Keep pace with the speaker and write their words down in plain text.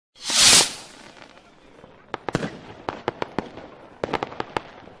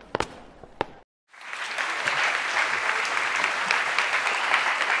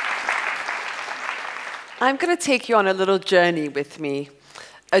I'm going to take you on a little journey with me,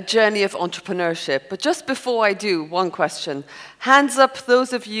 a journey of entrepreneurship. But just before I do, one question. Hands up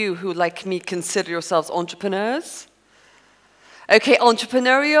those of you who, like me, consider yourselves entrepreneurs. Okay,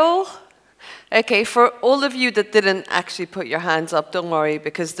 entrepreneurial. Okay, for all of you that didn't actually put your hands up, don't worry,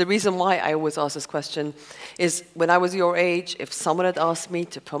 because the reason why I always ask this question is when I was your age, if someone had asked me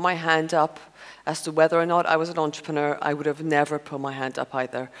to put my hand up as to whether or not I was an entrepreneur, I would have never put my hand up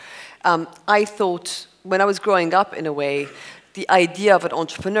either. I thought, when I was growing up in a way, the idea of an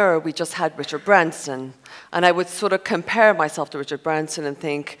entrepreneur, we just had Richard Branson. And I would sort of compare myself to Richard Branson and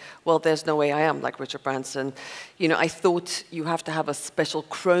think, well, there's no way I am like Richard Branson. You know, I thought you have to have a special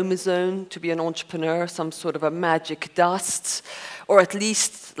chromosome to be an entrepreneur, some sort of a magic dust, or at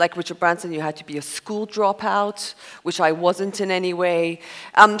least, like Richard Branson, you had to be a school dropout, which I wasn't in any way.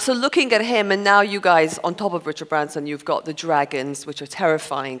 So looking at him, and now you guys, on top of Richard Branson, you've got The Dragons, which are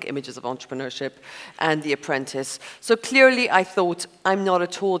terrifying images of entrepreneurship, and The Apprentice. So clearly, I thought, I'm not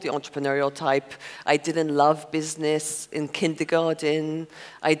at all the entrepreneurial type. I didn't love business in kindergarten.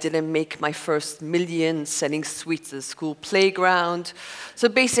 I didn't make my first million selling sweets at the school playground. So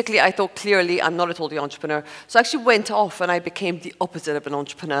basically, I thought clearly I'm not at all the entrepreneur. So I actually went off and I became the opposite of an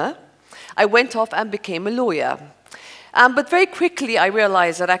entrepreneur. I went off and became a lawyer. But very quickly, I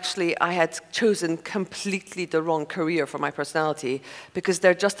realized that actually I had chosen completely the wrong career for my personality because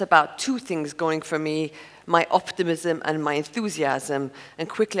there are just about two things going for me, my optimism and my enthusiasm. And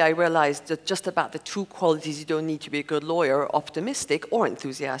quickly I realized that just about the two qualities you don't need to be a good lawyer, optimistic or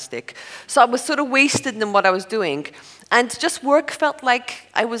enthusiastic. So I was sort of wasted in what I was doing. And just work felt like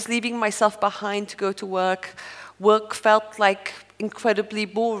I was leaving myself behind to go to work. Work felt like incredibly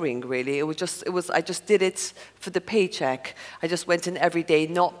boring, really. I just did it for the paycheck. I just went in every day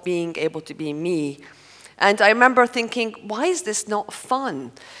not being able to be me. And I remember thinking, why is this not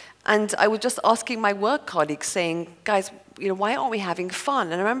fun? And I was just asking my work colleagues, saying, guys, you know, why aren't we having fun?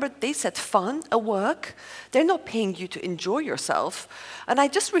 And I remember they said, fun at work? They're not paying you to enjoy yourself. And I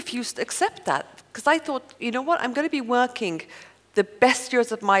just refused to accept that, because I thought, you know what, I'm going to be working the best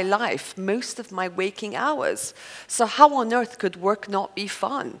years of my life, most of my waking hours. So how on earth could work not be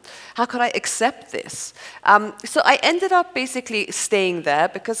fun? How could I accept this? So I ended up basically staying there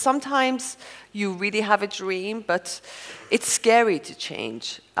because sometimes you really have a dream, but it's scary to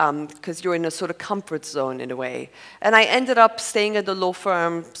change because you're in a sort of comfort zone in a way. And I ended up staying at the law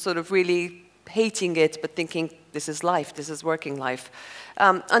firm, sort of really hating it, but thinking, this is life, this is working life.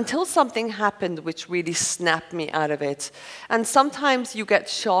 Until something happened which really snapped me out of it. And sometimes you get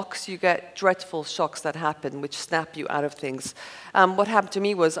shocks, you get dreadful shocks that happen which snap you out of things. What happened to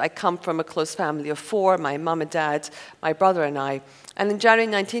me was I come from a close family of four, my mom and dad, my brother and I. And in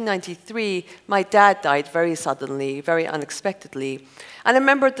January 1993, my dad died very suddenly, very unexpectedly. And I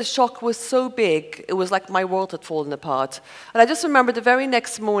remember the shock was so big, it was like my world had fallen apart. And I just remember the very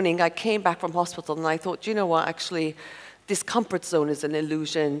next morning, I came back from hospital and I thought, you know what, actually, this comfort zone is an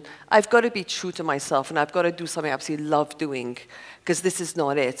illusion. I've got to be true to myself, and I've got to do something I absolutely love doing, because this is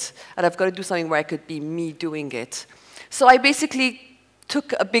not it. And I've got to do something where I could be me doing it. So I basically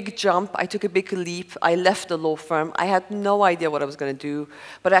took a big jump. I took a big leap. I left the law firm. I had no idea what I was going to do,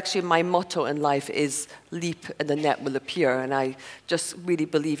 but actually my motto in life is leap and the net will appear, and I just really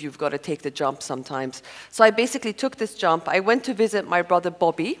believe you've got to take the jump sometimes. So I basically took this jump. I went to visit my brother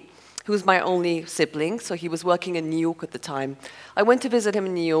Bobby, who was my only sibling, so he was working in New York at the time. I went to visit him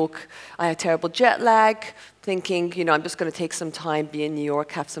in New York. I had terrible jet lag, thinking, you know, I'm just going to take some time, be in New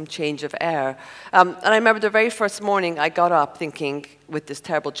York, have some change of air. And I remember the very first morning I got up thinking, with this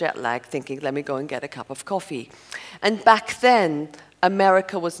terrible jet lag, thinking, let me go and get a cup of coffee. And back then,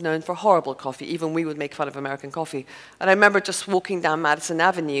 America was known for horrible coffee. Even we would make fun of American coffee. And I remember just walking down Madison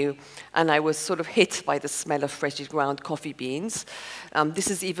Avenue, and I was sort of hit by the smell of freshly ground coffee beans. This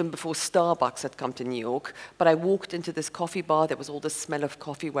is even before Starbucks had come to New York. But I walked into this coffee bar. There was all the smell of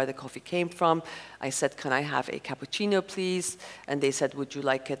coffee, where the coffee came from. I said, can I have a cappuccino, please? And they said, would you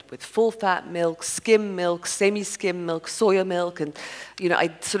like it with full-fat milk, skim milk, semi-skim milk, soya milk? And you know,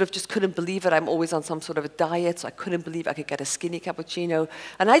 I sort of just couldn't believe it. I'm always on some sort of a diet, so I couldn't believe I could get a skinny cappuccino.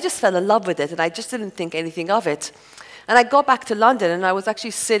 And I just fell in love with it, and I just didn't think anything of it. And I got back to London, and I was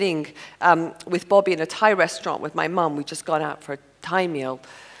actually sitting with Bobby in a Thai restaurant with my mum. We'd just gone out for a Thai meal.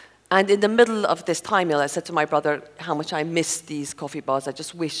 And in the middle of this time meal, I said to my brother how much I missed these coffee bars. I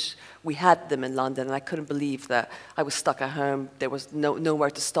just wish we had them in London, and I couldn't believe that I was stuck at home. There was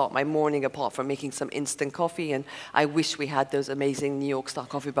nowhere to start my morning apart from making some instant coffee, and I wish we had those amazing New York-style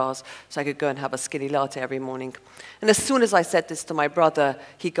coffee bars so I could go and have a skinny latte every morning. And as soon as I said this to my brother,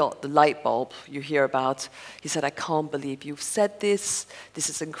 he got the light bulb you hear about. He said, "I can't believe you've said this. This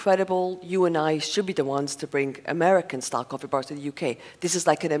is incredible. You and I should be the ones to bring American-style coffee bars to the UK. This is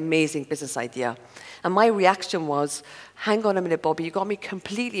like an amazing business idea." And my reaction was, "Hang on a minute, Bobby, you got me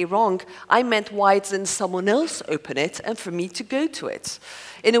completely wrong. I meant, why didn't someone else open it and for me to go to it?"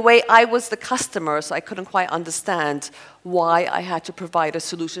 In a way, I was the customer, so I couldn't quite understand why I had to provide a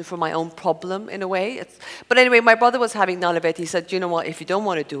solution for my own problem, in a way. But anyway, my brother was having none of it. He said, "You know what, if you don't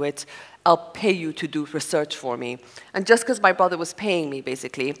want to do it, I'll pay you to do research for me." And just because my brother was paying me,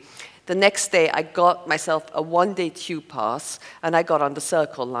 basically, the next day, I got myself a one-day tube pass, and I got on the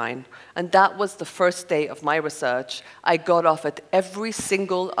Circle line. And that was the first day of my research. I got off at every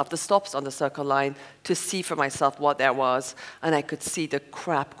single of the stops on the Circle line to see for myself what there was, and I could see the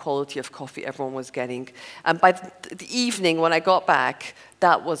crap quality of coffee everyone was getting. And by the evening, when I got back,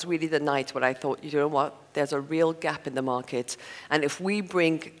 that was really the night when I thought, you know what, there's a real gap in the market, and if we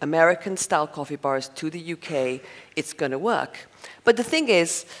bring American-style coffee bars to the UK, it's going to work. But the thing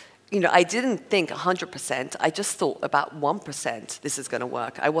is, you know, I didn't think 100%. I just thought about 1% this is going to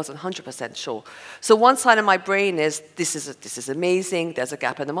work. I wasn't 100% sure. So one side of my brain is, this is amazing, there's a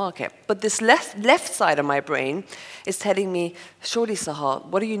gap in the market. But this left side of my brain is telling me, surely, Sahar,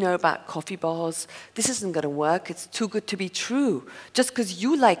 what do you know about coffee bars? This isn't going to work. It's too good to be true. Just because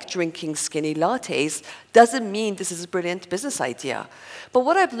you like drinking skinny lattes doesn't mean this is a brilliant business idea. But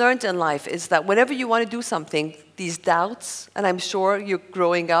what I've learned in life is that whenever you want to do something, these doubts, and I'm sure you're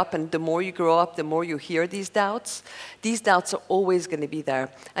growing up, and the more you grow up, the more you hear these doubts are always going to be there,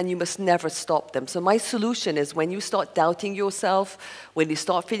 and you must never stop them. So my solution is, when you start doubting yourself, when you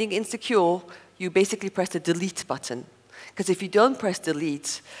start feeling insecure, you basically press the delete button. Because if you don't press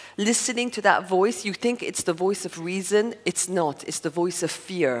delete, listening to that voice, you think it's the voice of reason. It's not. It's the voice of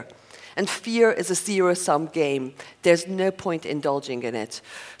fear. And fear is a zero-sum game. There's no point indulging in it.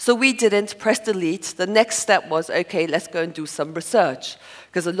 So we didn't press delete. The next step was, okay, let's go and do some research.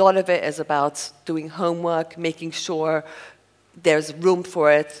 Because a lot of it is about doing homework, making sure there's room for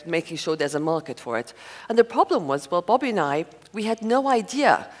it, making sure there's a market for it. And the problem was, well, Bobby and I, we had no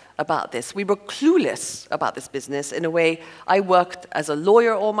idea about this. We were clueless about this business. In a way, I worked as a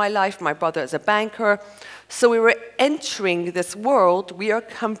lawyer all my life, my brother as a banker. So we were entering this world we are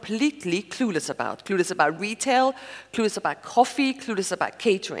completely clueless about. Clueless about retail, clueless about coffee, clueless about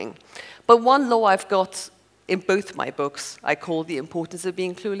catering. But one law I've got in both my books, I call the importance of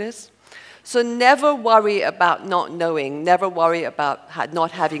being clueless. So never worry about not knowing. Never worry about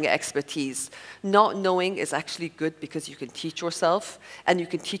not having expertise. Not knowing is actually good because you can teach yourself, and you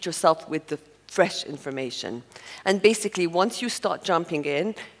can teach yourself with the fresh information. And basically, once you start jumping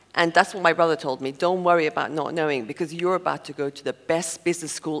in, and that's what my brother told me, don't worry about not knowing, because you're about to go to the best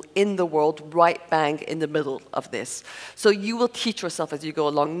business school in the world, right bang in the middle of this. So you will teach yourself as you go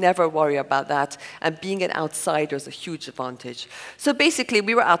along. Never worry about that. And being an outsider is a huge advantage. So basically,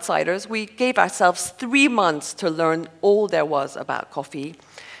 we were outsiders. We gave ourselves 3 months to learn all there was about coffee.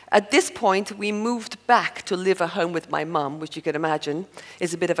 At this point, we moved back to live at home with my mum, which you can imagine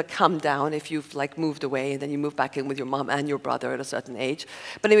is a bit of a come down if you've moved away and then you move back in with your mum and your brother at a certain age.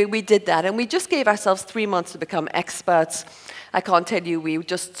 But anyway, we did that, and we just gave ourselves 3 months to become experts. I can't tell you, we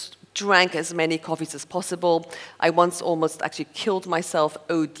just drank as many coffees as possible. I once almost actually killed myself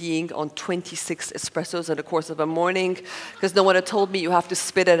ODing on 26 espressos in the course of a morning, because no one had told me you have to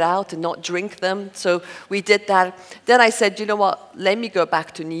spit it out and not drink them. So we did that. Then I said, you know what, let me go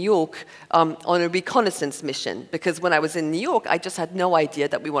back to New York on a reconnaissance mission, because when I was in New York, I just had no idea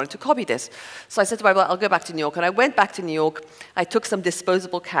that we wanted to copy this. So I said to my brother, I'll go back to New York. And I went back to New York. I took some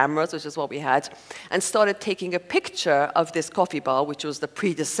disposable cameras, which is what we had, and started taking a picture of this coffee bar, which was the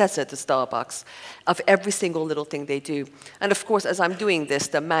predecessor to Starbucks, of every single little thing they do. And of course, as I'm doing this,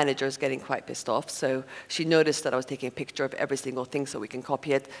 the manager is getting quite pissed off. So she noticed that I was taking a picture of every single thing so we can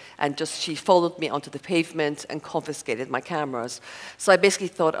copy it. And she followed me onto the pavement and confiscated my cameras. So I basically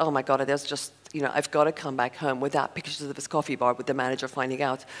thought, oh my God, there's just, I've got to come back home without pictures of this coffee bar with the manager finding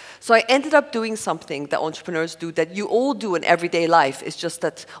out. So I ended up doing something that entrepreneurs do that you all do in everyday life. It's just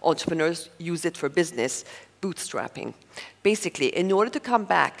that entrepreneurs use it for business, bootstrapping. Basically, in order to come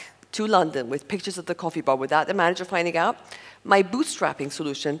back to London with pictures of the coffee bar without the manager finding out. My bootstrapping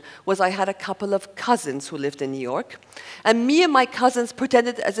solution was I had a couple of cousins who lived in New York, and me and my cousins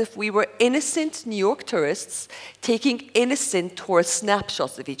pretended as if we were innocent New York tourists taking innocent tourist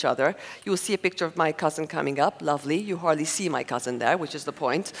snapshots of each other. You'll see a picture of my cousin coming up, lovely. You hardly see my cousin there, which is the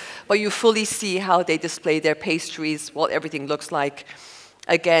point, but you fully see how they display their pastries, what everything looks like.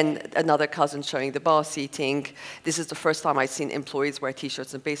 Again, another cousin showing the bar seating. This is the first time I've seen employees wear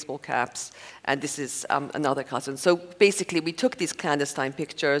T-shirts and baseball caps. And this is another cousin. So basically, we took these clandestine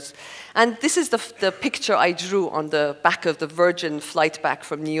pictures. And this is the picture I drew on the back of the Virgin flight back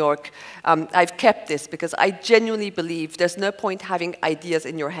from New York. I've kept this because I genuinely believe there's no point having ideas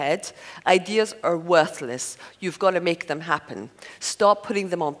in your head. Ideas are worthless. You've got to make them happen. Start putting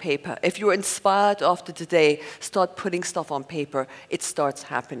them on paper. If you're inspired after today, start putting stuff on paper. It starts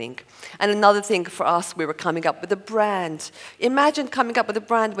happening. And another thing for us, we were coming up with a brand. Imagine coming up with a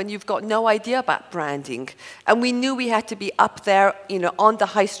brand when you've got no idea about branding. And we knew we had to be up there, on the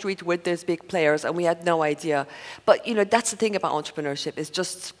high street with those big players, and we had no idea. But, that's the thing about entrepreneurship, is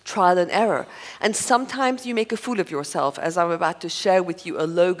just trial and error. And sometimes you make a fool of yourself, as I'm about to share with you a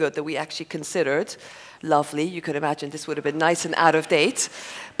logo that we actually considered. Lovely. You can imagine this would have been nice and out of date.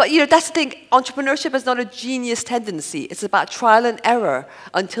 But that's the thing. Entrepreneurship is not a genius tendency. It's about trial and error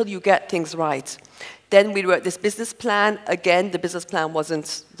until you get things right. Then we wrote this business plan. Again, the business plan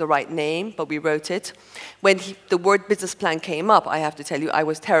wasn't the right name, but we wrote it. When the word business plan came up, I have to tell you, I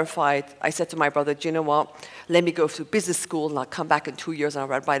was terrified. I said to my brother, do you know what? Let me go through business school, and I'll come back in 2 years,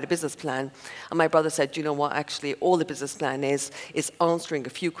 and I'll write a business plan. And my brother said, do you know what? Actually, all the business plan is answering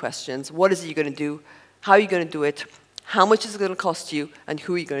a few questions. What is it you're going to do? How are you going to do it? How much is it going to cost you? And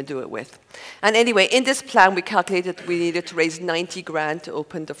who are you going to do it with? And anyway, in this plan, we calculated we needed to raise 90 grand to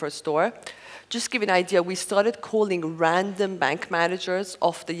open the first store. Just to give you an idea, we started calling random bank managers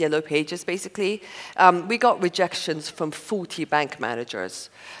off the yellow pages, basically. We got rejections from 40 bank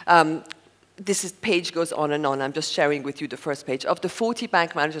managers. This page goes on and on. I'm just sharing with you the first page. Of the 40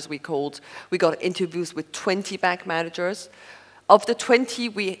 bank managers we called, we got interviews with 20 bank managers. Of the 20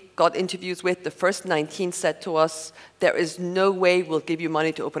 we got interviews with, the first 19 said to us, there is no way we'll give you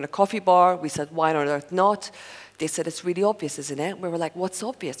money to open a coffee bar. We said, why on earth not? They said, it's really obvious, isn't it? We were like, what's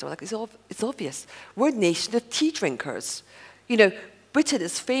obvious? They were like, it's obvious. We're a nation of tea drinkers. Britain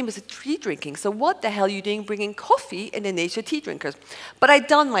is famous at tea drinking, so what the hell are you doing bringing coffee in a nation of tea drinkers? But I'd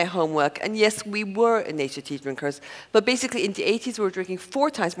done my homework, and yes, we were a nation of tea drinkers. But basically, in the 80s, we were drinking 4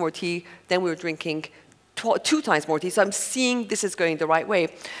 times more tea than we were drinking 2 times more tea. So I'm seeing this is going the right way,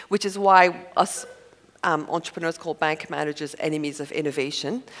 which is why us entrepreneurs call bank managers enemies of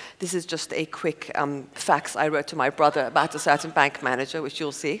innovation. This is just a quick fax I wrote to my brother about a certain bank manager, which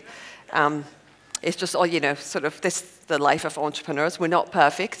you'll see. It's just all, sort of the life of entrepreneurs. We're not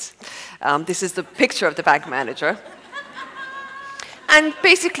perfect. This is the picture of the bank manager. And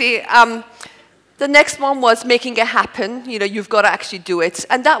basically, the next one was making it happen. You've got to actually do it.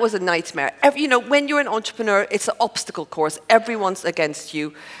 And that was a nightmare. When you're an entrepreneur, it's an obstacle course. Everyone's against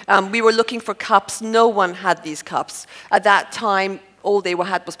you. We were looking for cups. No one had these cups. At that time, all they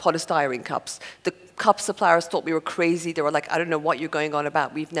had was polystyrene cups. The cup suppliers thought we were crazy. They were like, I don't know what you're going on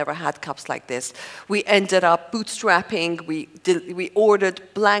about. We've never had cups like this. We ended up bootstrapping. We ordered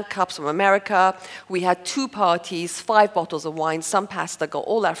blank cups from America. We had 2 parties, 5 bottles of wine, some pasta, got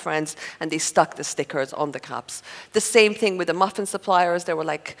all our friends, and they stuck the stickers on the cups. The same thing with the muffin suppliers. They were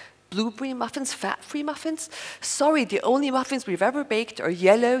like, blueberry muffins, fat-free muffins? Sorry, the only muffins we've ever baked are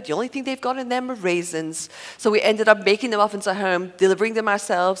yellow. The only thing they've got in them are raisins. So we ended up baking the muffins at home, delivering them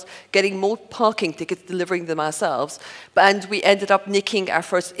ourselves, getting more parking tickets, delivering them ourselves. And we ended up nicking our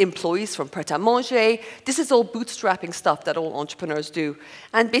first employees from Pret-a-Manger. This is all bootstrapping stuff that all entrepreneurs do.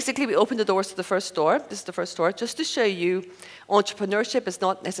 And basically, we opened the doors to the first store. This is the first store, just to show you entrepreneurship is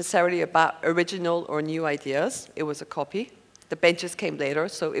not necessarily about original or new ideas. It was a copy. The benches came later,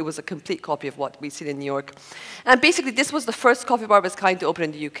 so it was a complete copy of what we've seen in New York. And basically, this was the first coffee bar of its kind to open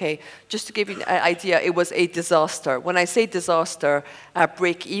in the UK. Just to give you an idea, it was a disaster. When I say disaster, our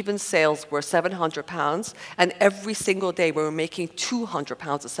break-even sales were £700, and every single day we were making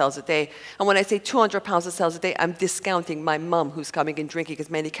 £200 of sales a day. And when I say £200 of sales a day, I'm discounting my mum, who's coming and drinking as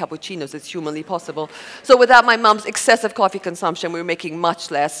many cappuccinos as humanly possible. So without my mum's excessive coffee consumption, we were making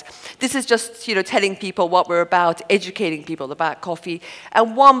much less. This is just telling people what we're about, educating people about about coffee.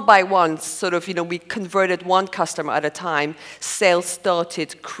 And one by one, sort of, we converted one customer at a time. Sales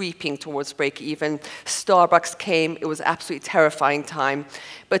started creeping towards break even. Starbucks came. It was absolutely terrifying time.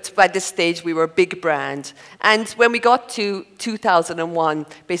 But by this stage, we were a big brand. And when we got to 2001,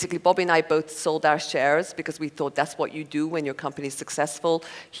 basically, Bobby and I both sold our shares because we thought that's what you do when your company is successful.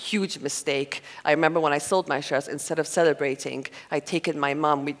 Huge mistake. I remember when I sold my shares, instead of celebrating, I'd taken my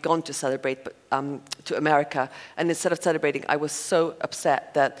mum. We'd gone to celebrate to America. And instead of celebrating, I was so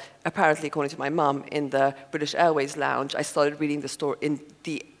upset that apparently, according to my mum, in the British Airways lounge, I started reading the story in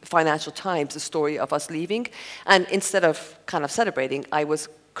the Financial Times, the story of us leaving. And instead of kind of celebrating, I was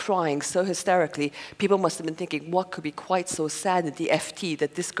crying so hysterically. People must have been thinking, what could be quite so sad in the FT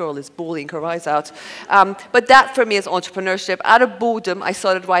that this girl is bawling her eyes out? But that, for me, is entrepreneurship. Out of boredom, I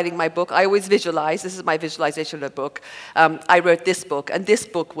started writing my book. I always visualize. This is my visualization of the book. I wrote this book, and this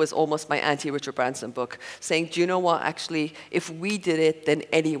book was almost my anti-Richard Branson book, saying, do you know what, actually, if we did it, then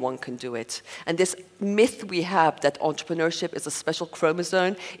anyone can do it. And this myth we have that entrepreneurship is a special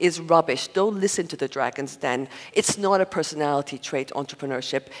chromosome is rubbish. Don't listen to the Dragon's Den. It's not a personality trait,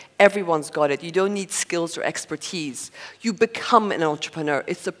 entrepreneurship. Everyone's got it. You don't need skills or expertise. You become an entrepreneur.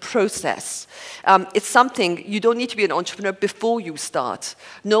 It's a process. It's something, you don't need to be an entrepreneur before you start.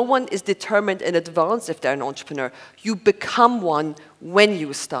 No one is determined in advance if they're an entrepreneur. You become one when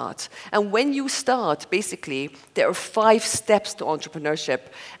you start. And when you start, basically, there are 5 steps to entrepreneurship.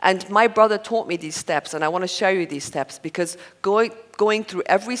 And my brother taught me these steps, and I want to share you these steps because going through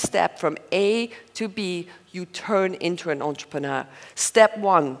every step from A to B, you turn into an entrepreneur. Step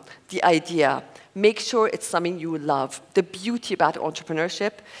 1, the idea. Make sure it's something you love. The beauty about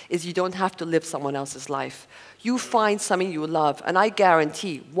entrepreneurship is you don't have to live someone else's life. You find something you love, and I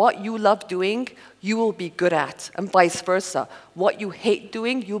guarantee what you love doing, you will be good at, and vice versa. What you hate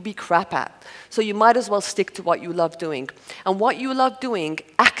doing, you'll be crap at. So you might as well stick to what you love doing. And what you love doing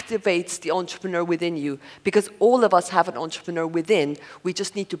activates the entrepreneur within you, because all of us have an entrepreneur within. We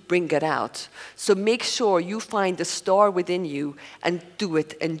just need to bring it out. So make sure you find the star within you and do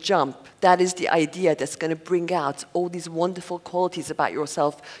it and jump. That is the idea that's going to bring out all these wonderful qualities about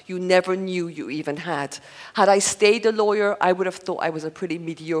yourself you never knew you even had. Had I stayed a lawyer, I would have thought I was a pretty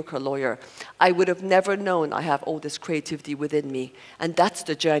mediocre lawyer. I would have never known I have all this creativity within me. And that's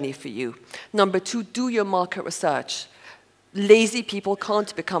the journey for you. Number 2, do your market research. Lazy people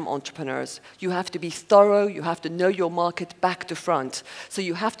can't become entrepreneurs. You have to be thorough. You have to know your market back to front. So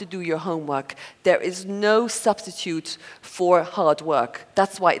you have to do your homework. There is no substitute for hard work.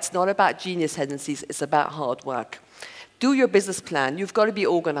 That's why it's not about genius tendencies. It's about hard work. Do your business plan. You've got to be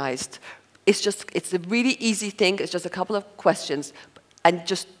organized. It's a really easy thing. It's just a couple of questions,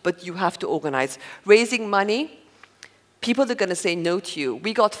 but you have to organize. Raising money. People are going to say no to you.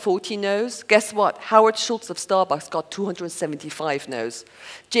 We got 40 no's. Guess what? Howard Schultz of Starbucks got 275 no's.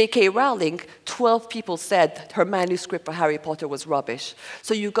 J.K. Rowling, 12 people said her manuscript for Harry Potter was rubbish.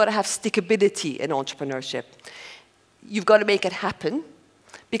 So you've got to have stickability in entrepreneurship. You've got to make it happen,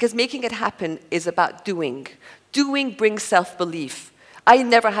 because making it happen is about doing. Doing brings self-belief. I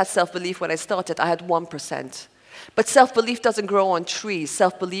never had self-belief when I started. I had 1%. But self-belief doesn't grow on trees.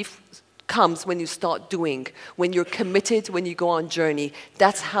 Self-belief comes when you start doing, when you're committed, when you go on journey.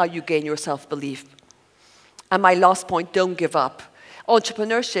 That's how you gain your self-belief. And my last point, don't give up.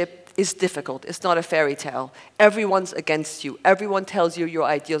 Entrepreneurship is difficult. It's not a fairy tale. Everyone's against you. Everyone tells you your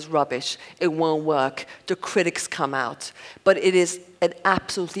idea's rubbish. It won't work. The critics come out. But it is an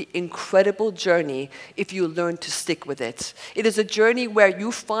absolutely incredible journey if you learn to stick with it. It is a journey where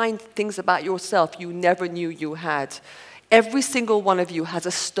you find things about yourself you never knew you had. Every single one of you has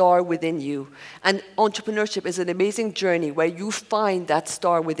a star within you. And entrepreneurship is an amazing journey where you find that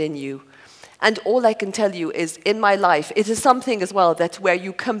star within you. And all I can tell you is, in my life, it is something as well that where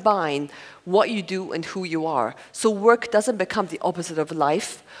you combine what you do and who you are. So work doesn't become the opposite of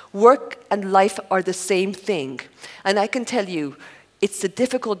life. Work and life are the same thing. And I can tell you, it's a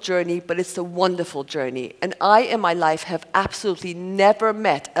difficult journey, but it's a wonderful journey. And I, in my life, have absolutely never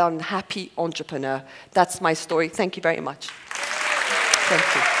met an unhappy entrepreneur. That's my story. Thank you very much.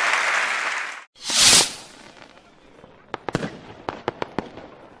 Thank you.